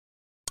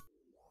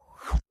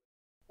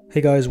Hey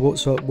guys,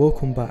 what's up?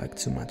 Welcome back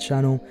to my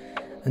channel.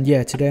 And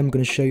yeah, today I'm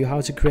going to show you how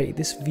to create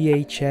this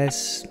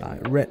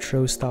VHS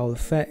retro style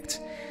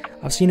effect.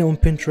 I've seen it on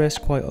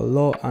Pinterest quite a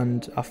lot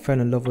and I fell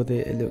in love with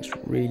it. It looks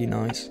really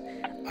nice,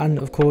 and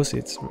of course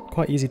it's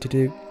quite easy to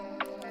do,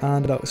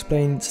 and I'll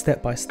explain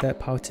step by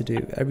step how to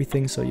do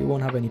everything so you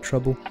won't have any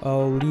trouble.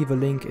 I'll leave a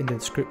link in the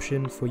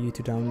description for you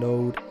to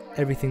download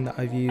everything that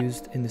I've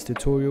used in this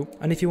tutorial,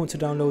 and if you want to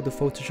download the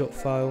Photoshop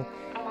file,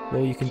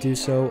 well, you can do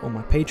so on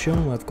my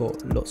Patreon, where I've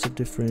got lots of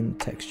different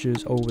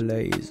textures,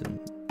 overlays, and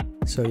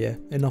so yeah,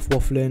 enough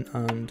waffling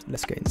and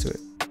let's get into it.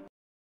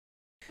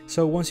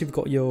 So once you've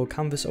got your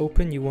canvas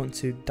open, you want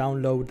to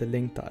download the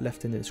link that I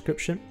left in the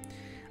description,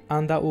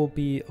 and that will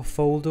be a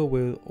folder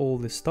with all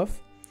this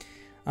stuff.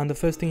 And the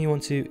first thing you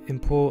want to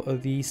import are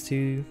these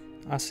two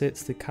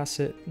assets, the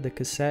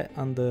cassette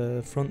and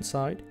the front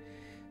side.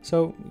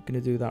 So we're going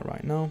to do that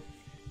right now.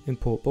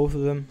 Import both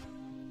of them,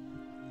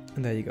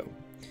 and there you go.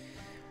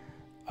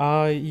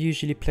 I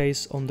usually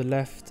place on the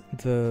left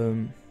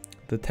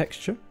the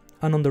texture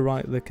and on the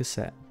right the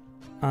cassette.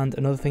 And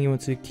another thing you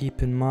want to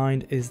keep in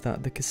mind is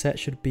that the cassette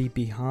should be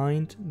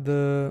behind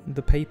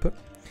the paper.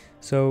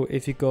 So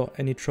if you got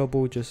any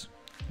trouble, just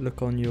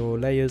look on your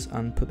layers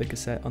and put the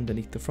cassette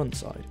underneath the front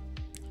side.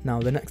 Now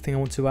the next thing I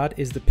want to add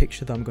is the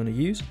picture that I'm going to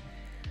use.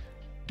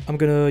 I'm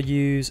going to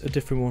use a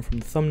different one from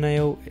the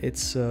thumbnail.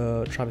 It's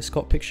a Travis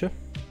Scott picture.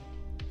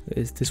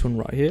 It's this one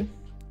right here.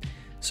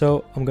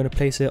 So I'm going to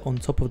place it on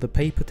top of the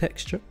paper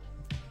texture,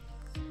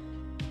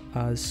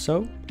 as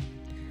so,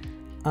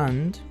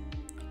 and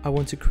I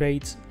want to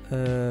create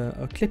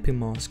a clipping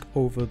mask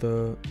over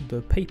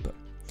the paper.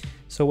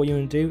 So what you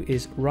want to do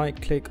is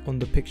right click on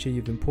the picture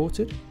you've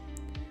imported,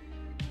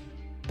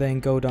 then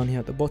go down here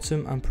at the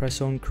bottom and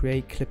press on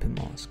create clipping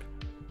mask.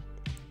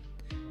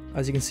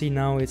 As you can see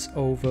now, it's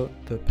over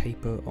the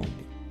paper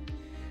only.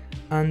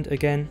 And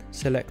again,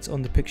 select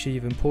on the picture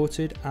you've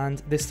imported,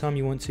 and this time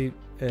you want to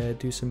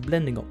do some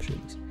blending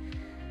options.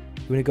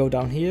 You're going to go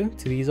down here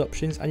to these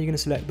options and you're going to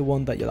select the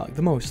one that you like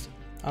the most.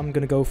 I'm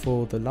going to go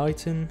for the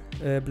lighten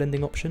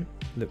blending option.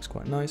 Looks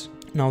quite nice.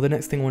 Now the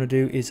next thing I want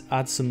to do is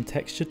add some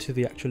texture to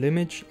the actual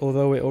image.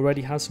 Although it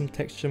already has some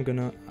texture, I'm going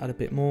to add a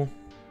bit more.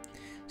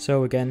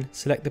 So again,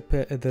 select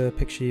the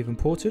picture you've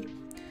imported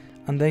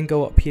and then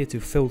go up here to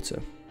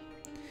filter.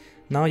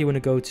 Now you want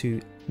to go to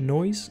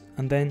noise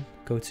and then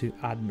go to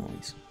add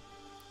noise.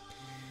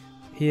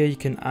 Here you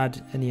can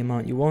add any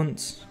amount you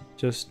want.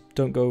 Just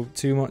don't go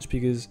too much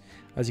because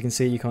as you can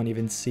see you can't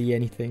even see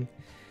anything.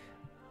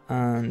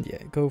 And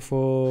yeah, go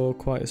for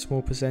quite a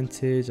small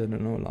percentage, I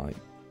don't know, like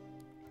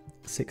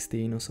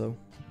 16 or so,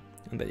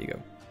 and there you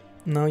go.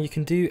 Now you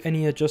can do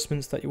any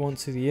adjustments that you want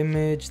to the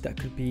image. That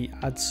could be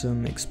add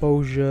some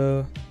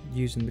exposure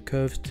using the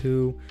curves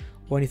tool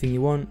or anything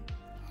you want.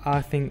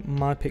 I think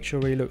my picture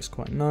already looks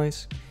quite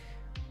nice,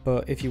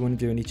 but if you want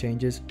to do any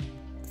changes,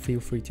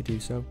 feel free to do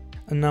so.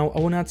 And now I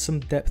want to add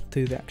some depth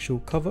to the actual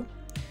cover.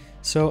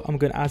 So I'm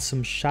going to add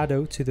some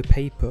shadow to the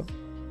paper,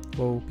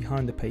 well,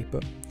 behind the paper.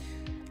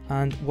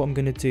 And what I'm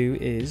going to do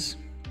is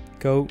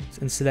go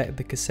and select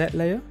the cassette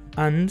layer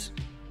and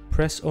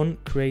press on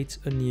create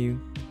a new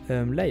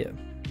layer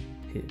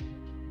here.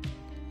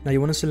 Now you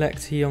want to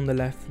select here on the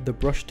left the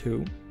brush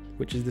tool,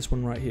 which is this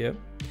one right here.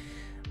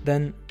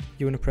 Then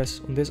you want to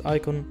press on this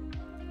icon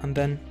and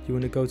then you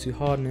want to go to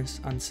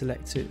hardness and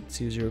select it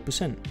to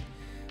 0%.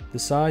 The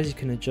size you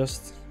can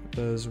adjust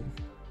as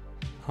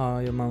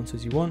high amount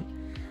as you want,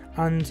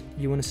 and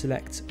you want to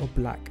select a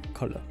black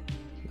color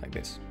like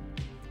this.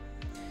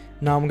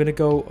 Now I'm going to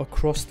go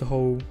across the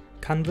whole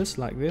canvas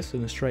like this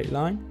in a straight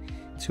line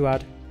to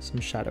add some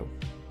shadow.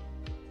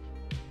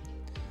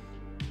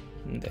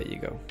 And there you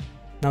go.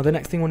 Now the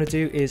next thing I want to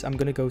do is I'm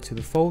going to go to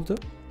the folder,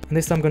 and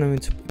this time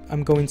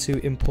I'm going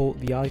to import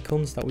the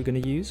icons that we're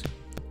going to use,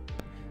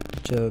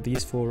 which are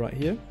these four right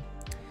here.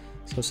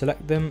 So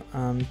select them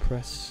and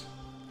press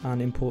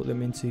and import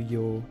them into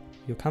your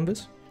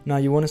canvas. Now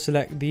you want to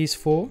select these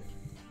four,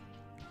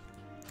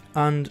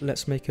 and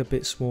let's make it a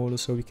bit smaller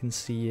so we can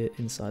see it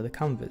inside the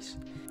canvas.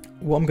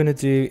 What I'm going to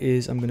do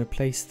is I'm going to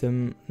place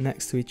them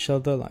next to each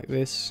other like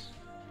this.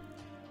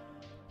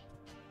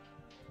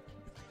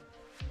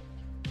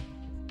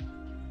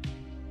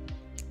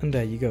 And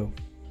there you go.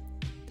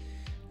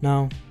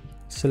 Now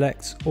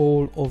select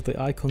all of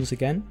the icons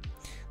again.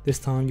 This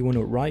time you want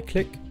to right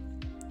click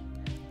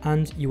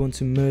and you want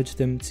to merge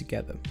them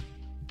together.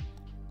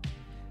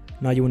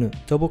 Now you want to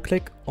double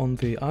click on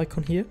the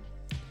icon here.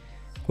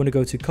 You want to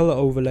go to color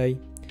overlay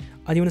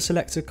and you want to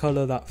select a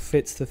color that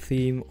fits the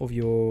theme of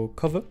your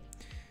cover.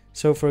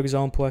 So for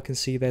example, I can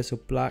see there's a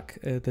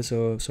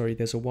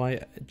there's a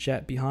white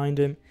jet behind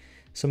him.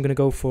 So I'm going to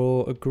go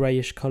for a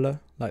grayish color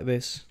like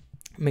this.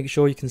 Make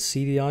sure you can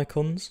see the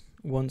icons.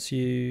 Make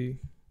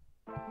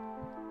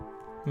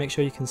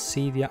sure you can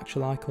see the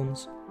actual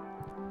icons.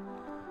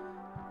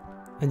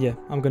 And yeah,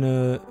 I'm going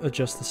to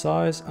adjust the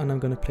size and I'm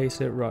going to place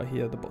it right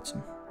here at the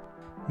bottom.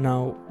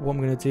 Now what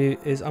I'm going to do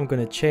is I'm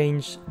going to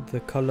change the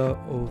color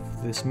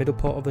of this middle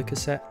part of the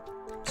cassette.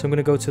 So I'm going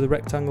to go to the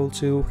rectangle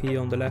tool here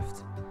on the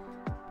left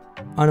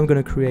and I'm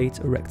going to create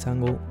a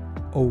rectangle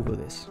over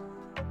this.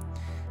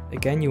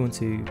 Again, you want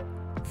to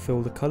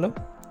fill the color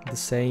the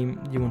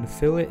same, you want to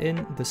fill it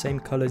in the same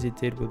colors you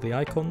did with the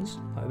icons,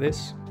 like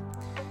this.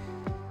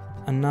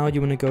 And now you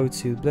want to go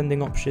to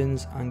blending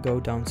options and go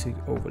down to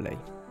overlay.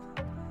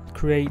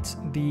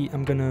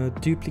 I'm going to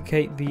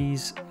duplicate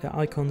these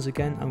icons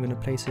again. I'm going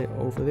to place it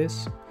over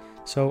this.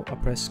 So I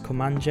press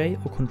Command J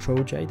or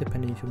Control J,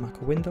 depending if you're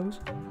Mac or Windows,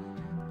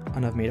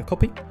 and I've made a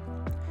copy.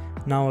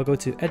 Now I'll go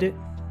to Edit,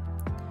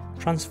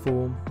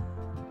 Transform,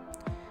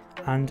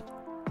 and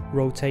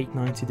rotate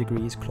 90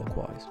 degrees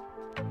clockwise.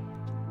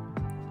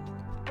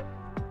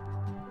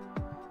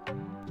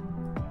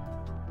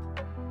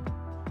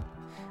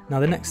 Now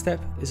the next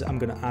step is I'm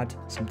going to add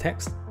some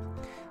text.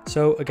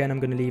 So again, I'm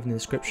going to leave in the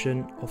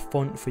description a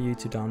font for you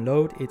to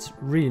download. It's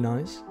really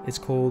nice. It's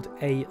called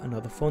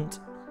Another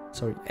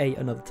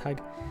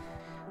Tag.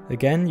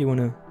 Again, you want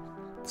to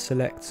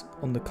select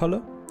on the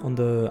color, on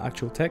the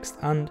actual text,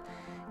 and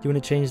you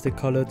want to change the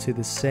color to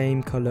the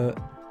same color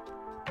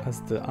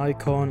as the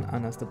icon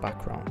and as the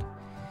background.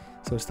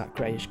 So it's that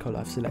grayish color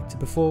I've selected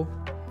before.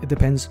 It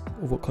depends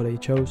on what color you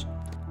chose.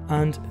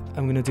 And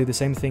I'm going to do the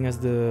same thing as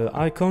the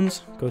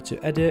icons. Go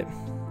to Edit,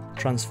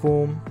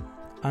 Transform,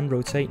 and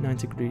rotate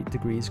 90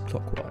 degrees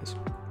clockwise.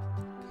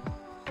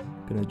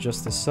 I'm going to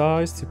adjust the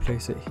size to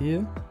place it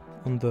here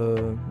on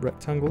the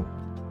rectangle,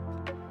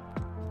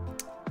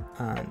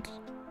 and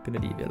I'm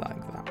going to leave it like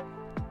that.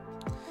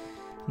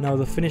 Now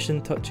the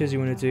finishing touches you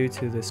want to do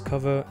to this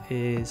cover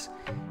is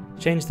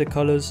change the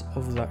colors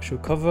of the actual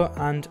cover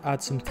and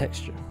add some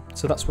texture.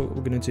 So that's what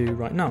we're going to do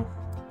right now.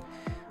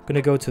 I'm going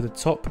to go to the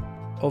top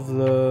of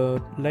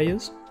the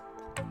layers.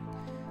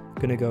 I'm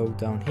going to go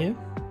down here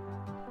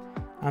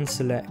and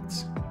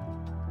select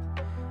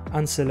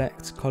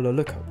color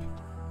lookup.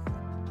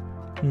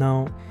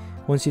 Now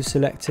once you've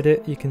selected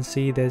it, you can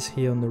see there's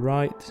here on the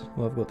right,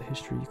 well, I've got the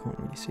history, you can't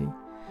really see.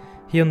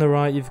 Here on the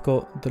right you've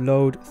got the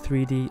load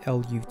 3D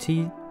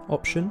LUT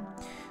option,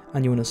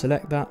 and you want to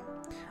select that.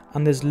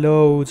 And there's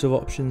loads of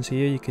options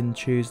here, you can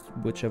choose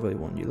whichever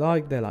one you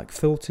like. They're like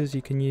filters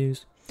you can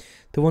use.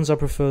 The ones I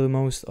prefer the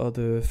most are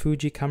the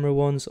Fuji camera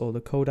ones or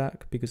the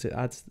Kodak, because it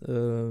adds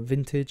a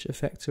vintage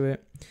effect to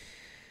it.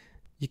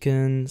 You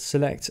can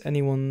select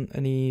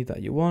any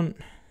that you want.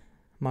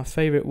 My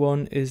favorite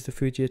one is the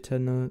Fuji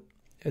Eterna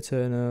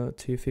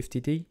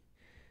 250D,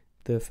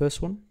 the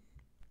first one.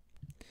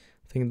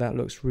 I think that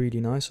looks really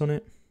nice on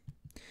it.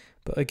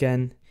 But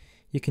again,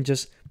 you can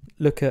just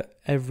look at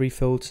every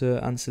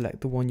filter and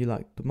select the one you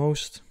like the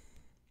most.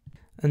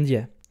 And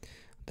yeah,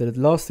 the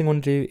last thing I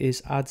want to do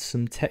is add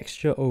some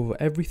texture over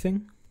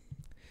everything.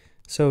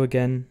 So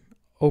again,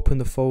 open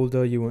the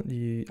folder you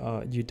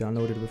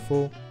downloaded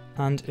before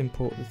and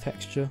import the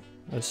texture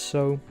as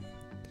so,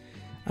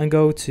 and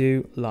go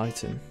to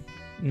lighten.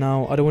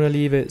 Now I don't want to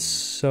leave it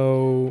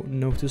so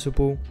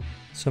noticeable,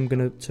 so I'm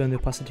going to turn the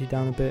opacity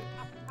down a bit,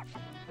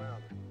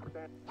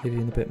 maybe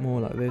in a bit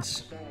more like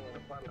this.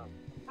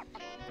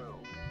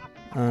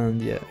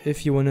 And yeah,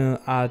 if you want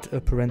to add a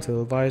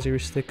parental advisory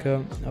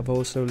sticker, I've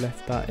also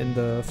left that in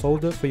the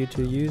folder for you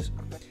to use.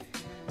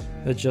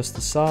 Adjust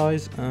the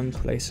size and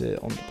place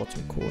it on the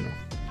bottom corner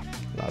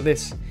like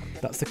this.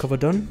 That's the cover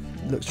done.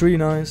 It looks really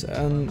nice,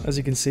 and as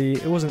you can see,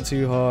 it wasn't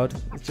too hard.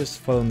 It's just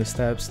following the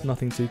steps,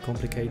 nothing too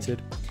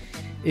complicated.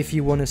 If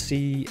you want to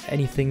see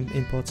anything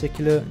in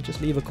particular,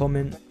 just leave a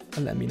comment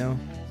and let me know.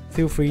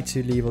 Feel free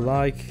to leave a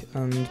like,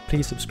 and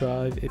please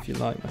subscribe if you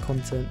like my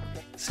content.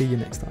 See you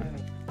next time.